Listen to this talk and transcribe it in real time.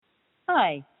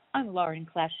Hi, I'm Lauren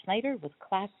Clash Schneider with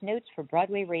Class Notes for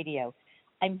Broadway Radio.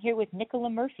 I'm here with Nicola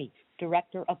Murphy,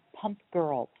 director of Pump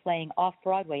Girl, playing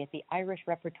off-Broadway at the Irish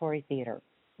Repertory Theater.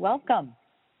 Welcome.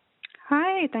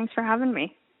 Hi, thanks for having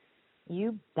me.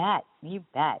 You bet, you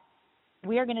bet.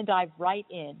 We are going to dive right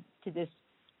in to this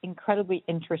incredibly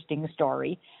interesting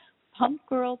story. Pump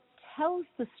Girl tells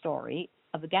the story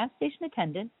of a gas station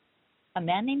attendant, a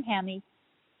man named Hammy,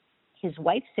 his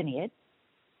wife Sinead,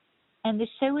 and the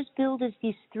show is billed as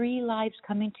these three lives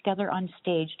coming together on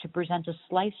stage to present a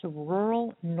slice of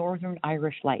rural Northern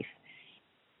Irish life.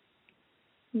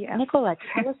 Yeah. Nicola,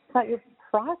 tell us about your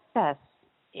process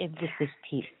with this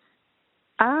piece.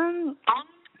 I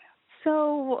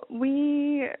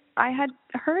had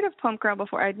heard of Pump Girl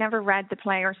before. I'd never read the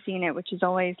play or seen it, which is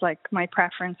always like my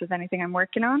preference with anything I'm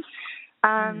working on.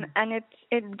 And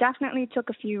it definitely took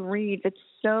a few reads. It's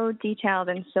so detailed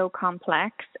and so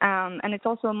complex. And it's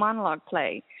also a monologue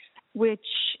play, which,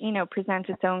 presents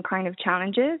its own kind of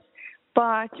challenges.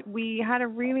 But we had a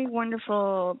really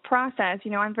wonderful process.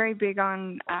 I'm very big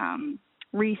on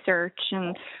research,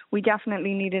 and we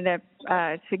definitely needed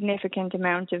a significant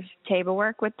amount of table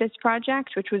work with this project,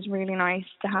 which was really nice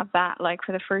to have that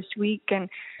for the first week, and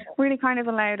really kind of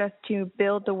allowed us to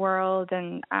build the world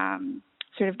and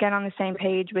sort of get on the same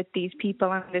page with these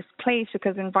people and this place,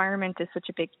 because environment is such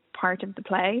a big part of the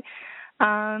play.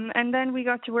 And then we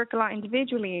got to work a lot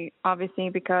individually, obviously,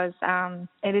 because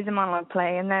it is a monologue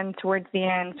play. And then towards the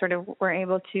end, sort of we're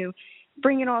able to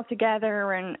bring it all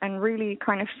together and really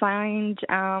kind of find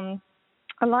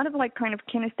a lot of kind of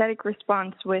kinesthetic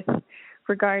response with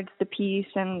regards to the piece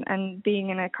and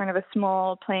being in a kind of a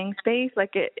small playing space.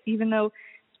 Even though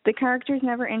the characters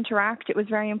never interact, it was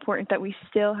very important that we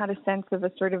still had a sense of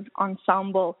a sort of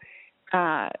ensemble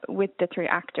with the three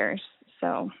actors.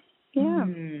 So, yeah.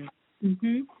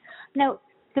 Mm-hmm. Now,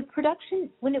 the production,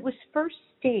 when it was first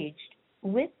staged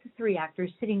with the three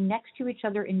actors sitting next to each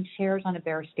other in chairs on a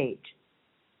bare stage.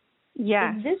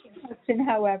 Yeah. In this production,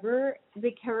 however,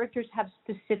 the characters have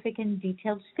specific and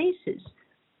detailed spaces.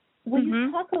 Will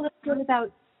you talk a little bit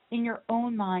about, in your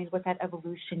own mind, what that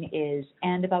evolution is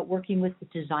and about working with the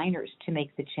designers to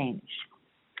make the change?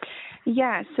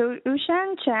 Yeah, so Usha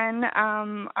and Chen,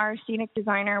 our scenic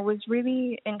designer, was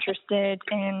really interested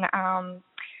in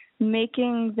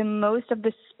making the most of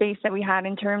the space that we had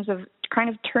in terms of kind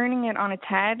of turning it on its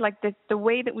head. The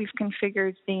way that we've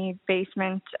configured the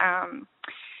basement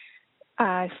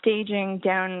staging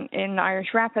down in the Irish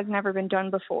Rep has never been done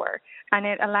before. And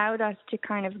it allowed us to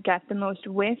kind of get the most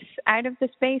width out of the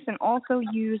space and also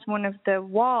use one of the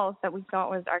walls that we thought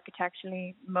was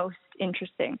architecturally most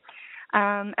interesting.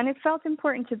 And it felt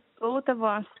important to both of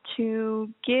us to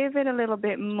give it a little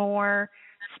bit more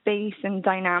space and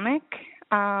dynamic.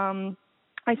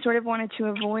 I sort of wanted to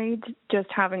avoid just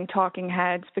having talking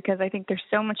heads, because I think there's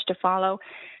so much to follow,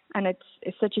 and it's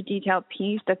such a detailed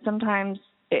piece that sometimes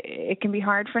it can be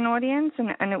hard for an audience,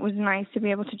 and it was nice to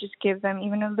be able to just give them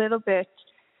even a little bit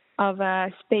of a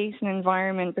space and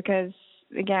environment, because,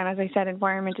 again, as I said,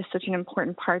 environment is such an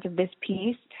important part of this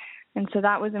piece. And so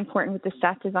that was important with the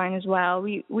set design as well.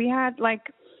 We had,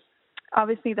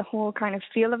 obviously the whole kind of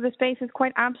feel of the space is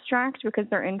quite abstract because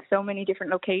they're in so many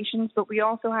different locations, but we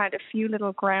also had a few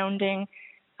little grounding,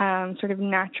 sort of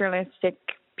naturalistic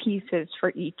pieces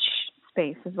for each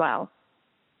space as well.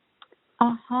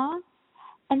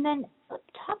 And then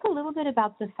talk a little bit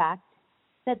about the fact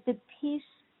that the piece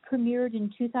premiered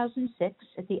in 2006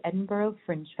 at the Edinburgh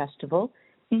Fringe Festival,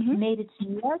 made its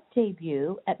New York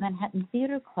debut at Manhattan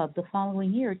Theatre Club the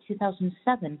following year,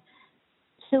 2007.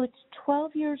 So it's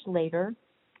 12 years later.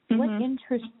 What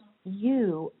interests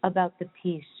you about the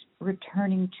piece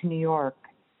returning to New York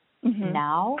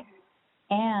now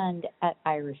and at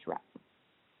Irish Rep?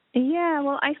 Yeah,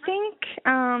 well, I think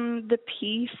the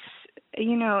piece,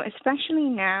 especially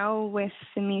now with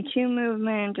the Me Too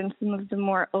movement and some of the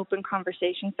more open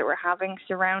conversations that we're having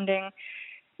surrounding,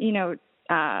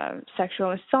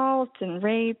 sexual assault and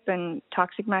rape and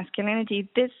toxic masculinity,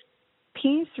 this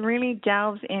piece really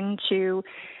delves into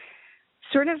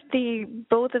sort of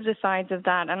both of the sides of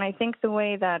that. And I think the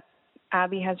way that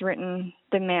Abby has written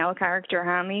the male character,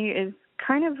 Hammy, is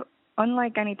kind of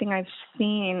unlike anything I've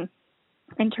seen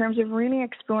in terms of really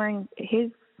exploring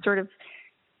his sort of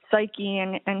psyche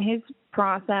and his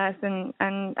process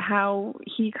and how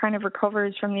he kind of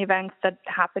recovers from the events that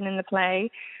happen in the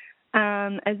play,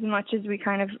 as much as we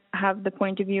kind of have the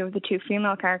point of view of the two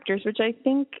female characters, which I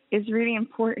think is really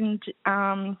important,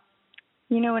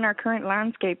 in our current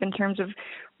landscape in terms of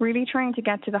really trying to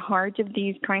get to the heart of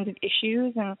these kinds of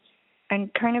issues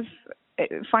and kind of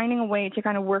finding a way to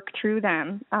kind of work through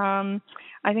them.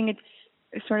 I think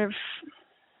sort of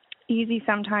easy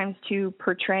sometimes to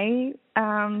portray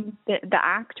the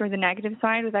act or the negative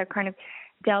side without kind of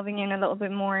delving in a little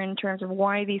bit more in terms of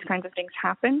why these kinds of things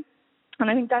happen. And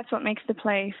I think that's what makes the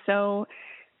play so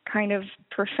kind of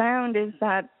profound, is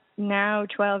that now,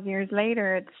 12 years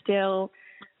later, it's still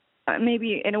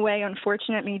maybe in a way,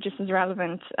 unfortunately, just as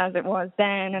relevant as it was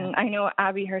then. And I know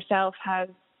Abby herself has,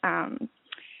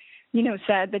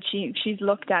 said that she's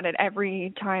looked at it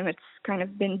every time it's kind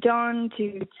of been done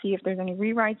to see if there's any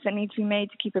rewrites that need to be made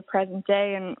to keep it present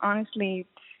day. And honestly,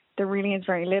 there really is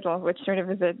very little, which sort of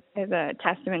is a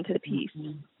testament to the piece.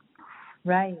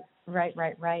 Right.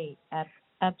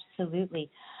 Absolutely.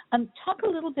 Talk a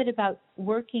little bit about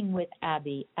working with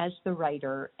Abby as the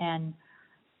writer and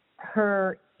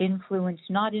her influence,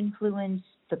 not influence,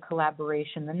 the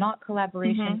collaboration, the not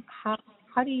collaboration.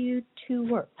 How do you two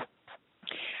work?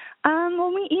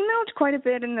 Well, we emailed quite a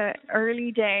bit in the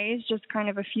early days, just kind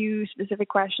of a few specific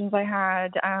questions I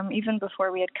had, even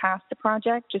before we had cast the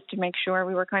project, just to make sure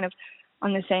we were kind of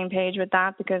on the same page with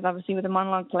that, because obviously with a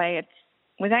monologue play,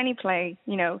 with any play,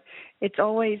 it's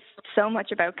always so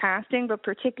much about casting, but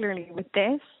particularly with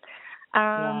this.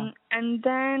 And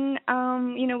then,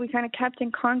 we kind of kept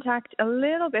in contact a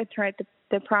little bit throughout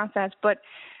the process. But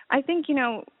I think,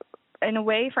 in a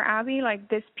way for Abby, like,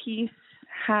 this piece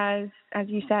has, as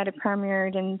you said, it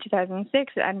premiered in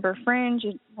 2006 at Edinburgh Fringe.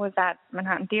 It was at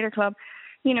Manhattan Theatre Club.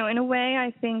 In a way,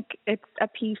 I think it's a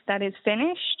piece that is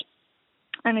finished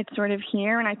and it's sort of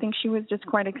here. And I think she was just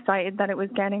quite excited that it was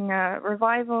getting a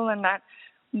revival and that,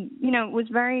 was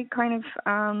very kind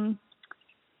of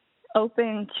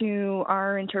open to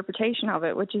our interpretation of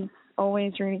it, which is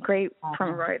always really great from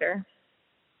a writer.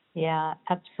 Yeah,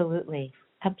 absolutely.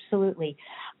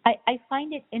 I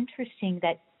find it interesting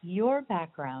that your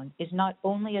background is not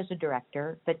only as a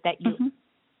director, but that you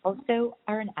also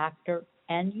are an actor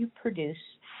and you produce.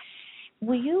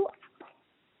 Will you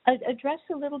address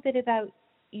a little bit about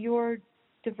your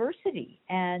diversity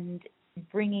and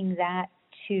bringing that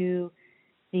to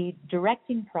the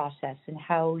directing process and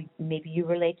how maybe you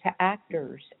relate to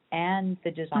actors and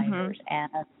the designers and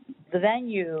the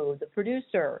venue, the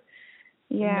producer,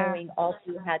 knowing all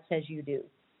two hats as you do?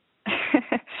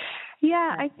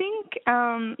 I think,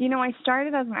 I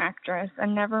started as an actress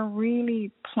and never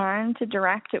really planned to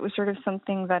direct. It was sort of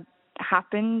something that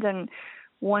happened. And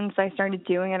once I started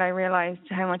doing it, I realized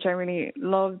how much I really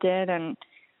loved it. And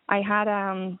I had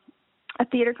a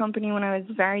theatre company when I was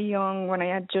very young. When I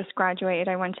had just graduated,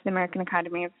 I went to the American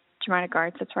Academy of Dramatic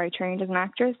Arts. That's where I trained as an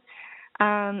actress.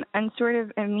 And sort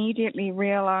of immediately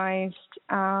realized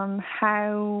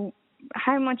how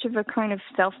much of a kind of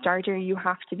self-starter you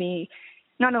have to be,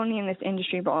 not only in this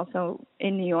industry, but also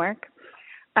in New York.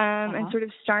 And sort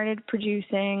of started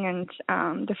producing. And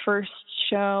the first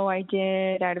show I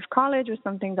did out of college was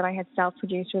something that I had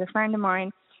self-produced with a friend of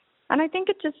mine. And I think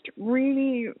it just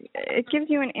really, it gives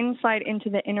you an insight into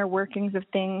the inner workings of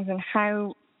things and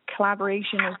how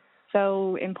collaboration is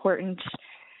so important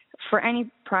for any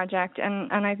project.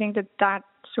 And I think that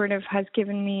sort of has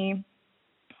given me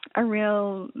a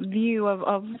real view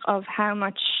of how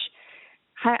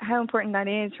important that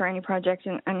is for any project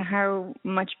and how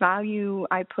much value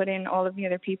I put in all of the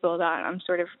other people that I'm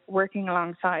sort of working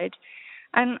alongside.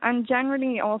 And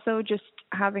generally also just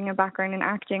having a background in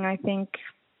acting, I think,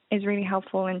 is really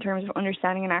helpful in terms of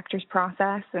understanding an actor's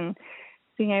process and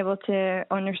being able to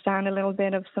understand a little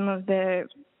bit of some of the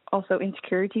also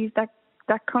insecurities that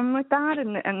come with that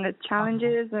and the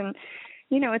challenges. And,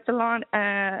 it's a lot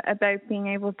about being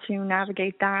able to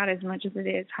navigate that as much as it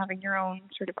is having your own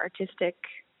sort of artistic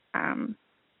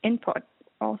input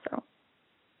also.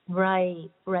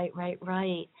 Right. For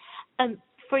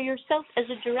yourself as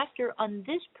a director on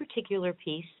this particular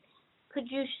piece, could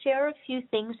you share a few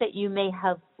things that you may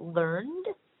have learned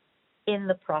in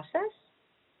the process?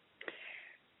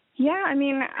 Yeah,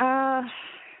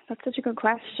 that's such a good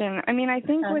question. I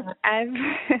think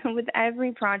with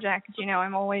every project,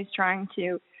 I'm always trying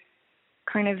to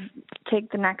kind of take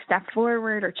the next step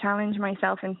forward or challenge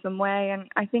myself in some way. And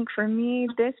I think for me,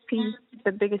 this piece,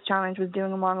 the biggest challenge was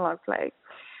doing a monologue play.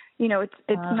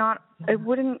 It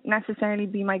wouldn't necessarily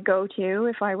be my go-to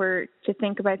if I were to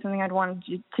think about something I'd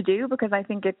wanted to do, because I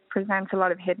think it presents a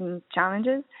lot of hidden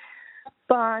challenges.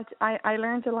 But I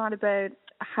learned a lot about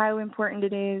how important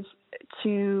it is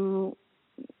to,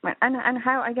 and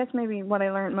how, I guess maybe what I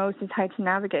learned most is how to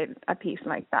navigate a piece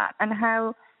like that, and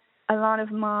how a lot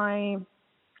of my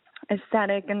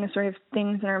aesthetic and the sort of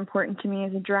things that are important to me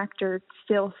as a director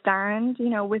still stand,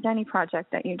 with any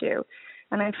project that you do.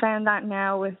 And I found that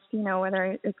now with,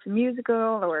 whether it's a musical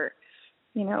or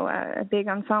a big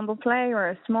ensemble play or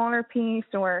a smaller piece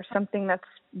or something that's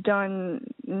done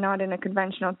not in a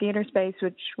conventional theater space,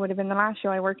 which would have been the last show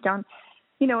I worked on,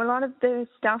 a lot of the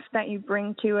stuff that you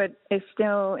bring to it is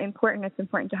still important. It's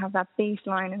important to have that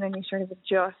baseline, and then you sort of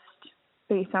adjust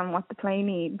based on what the play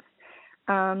needs.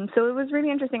 So it was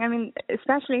really interesting. I mean,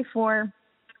 especially for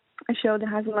a show that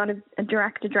has a lot of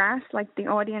direct address, like the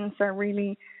audience are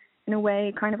really, in a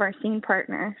way, kind of our scene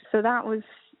partner. So that was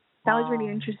really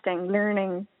interesting,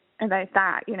 learning about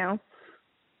that,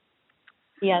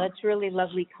 Yeah, that's a really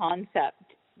lovely concept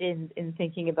in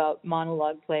thinking about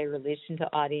monologue play, relation to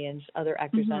audience, other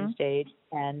actors on stage,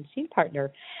 and scene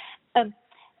partner.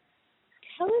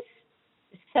 Tell us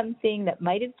something that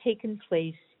might have taken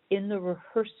place in the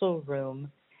rehearsal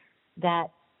room that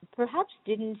perhaps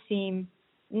didn't seem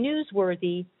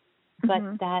newsworthy, but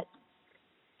that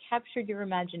captured your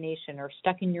imagination or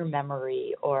stuck in your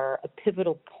memory, or a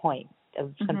pivotal point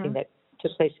of something that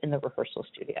took place in the rehearsal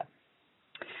studio.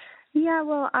 Yeah,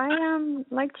 well, I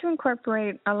like to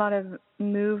incorporate a lot of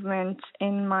movement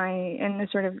in the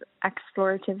sort of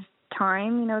explorative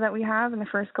time, that we have in the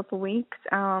first couple of weeks.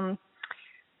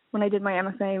 When I did my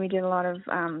MFA, we did a lot of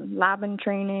lab and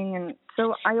training, and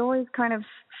so I always kind of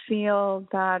feel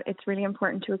that it's really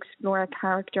important to explore a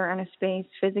character and a space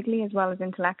physically as well as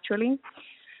intellectually.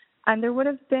 And there would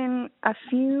have been a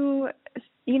few,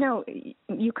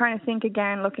 you kind of think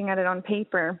again, looking at it on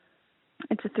paper,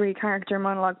 it's a 3-character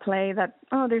monologue play that,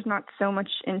 there's not so much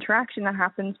interaction that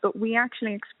happens, but we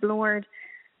actually explored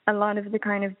a lot of the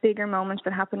kind of bigger moments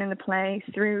that happen in the play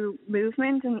through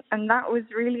movement, and that was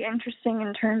really interesting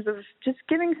in terms of just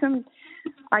giving some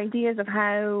ideas of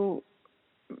how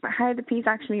the piece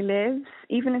actually lives.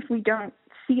 Even if we don't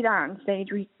see that on stage,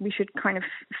 we should kind of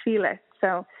feel it.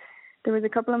 So there was a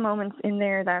couple of moments in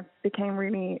there that became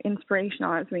really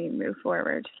inspirational as we move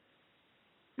forward.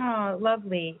 Oh,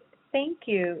 lovely. Thank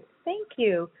you. Thank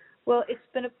you. Well, it's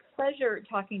been a pleasure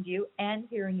talking to you and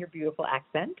hearing your beautiful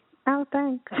accent. Oh,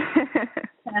 thanks.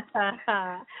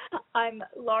 I'm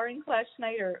Lauren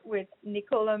Clash-Schneider with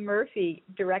Nicola Murphy,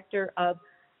 director of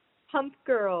Pump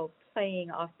Girl,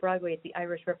 playing off-Broadway at the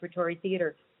Irish Repertory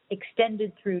Theatre,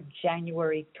 extended through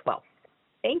January 12th.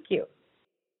 Thank you.